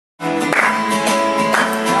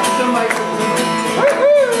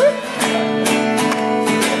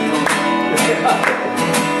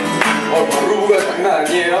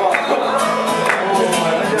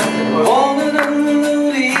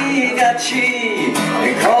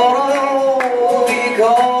단둘이 걸어요 이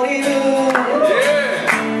거리는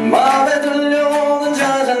맘에 들려오는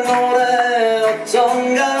자작 노래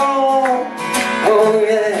어떤가요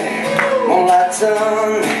오예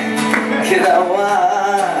몰랐던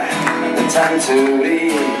그대와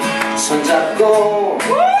단둘이 손잡고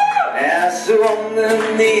알 수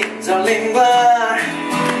없는 이 떨림과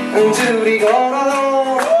둘이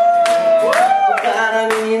걸어요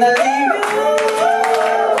바람이 날리며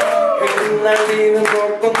흩날리는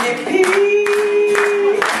벚꽃잎이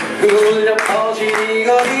울려 퍼진 이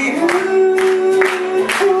거리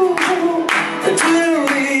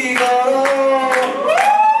둘이 걸어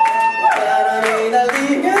바람이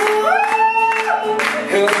날리며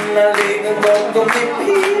흩날리는 벚꽃잎이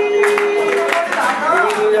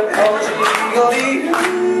울려 퍼진 이 거리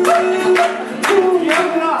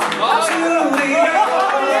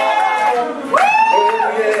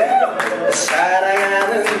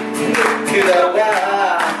사랑하는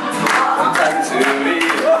그대와 단둘이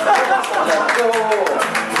손잡고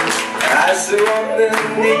알 수 없는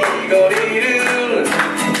이 거리를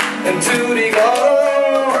둘이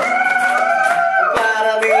걸어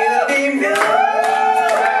바람이 날리며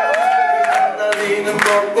날리는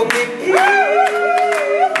벚꽃잎이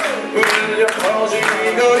울려 퍼진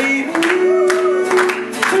이 거리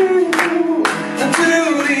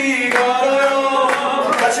둘이 걸어요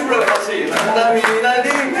같이 불러요 같이 바람이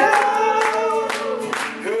날리며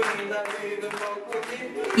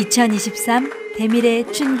 2023 대미래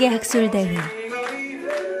춘계학술대회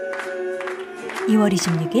 2월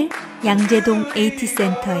 26일 양재동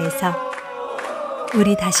AT센터에서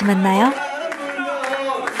우리 다시 만나요.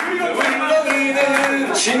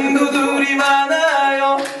 친구들이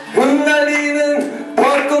많아요. 흩날리는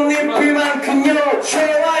벚꽃잎만큼요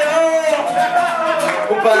좋아요.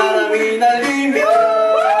 바람이 날리며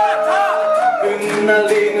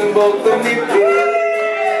흩날리는 벚꽃잎이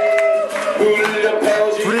울려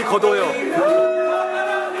퍼진 둘이 걷어요.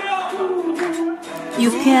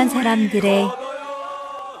 유쾌한 사람들의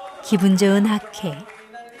기분 좋은 학회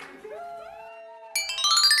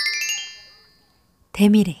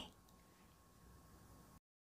대미래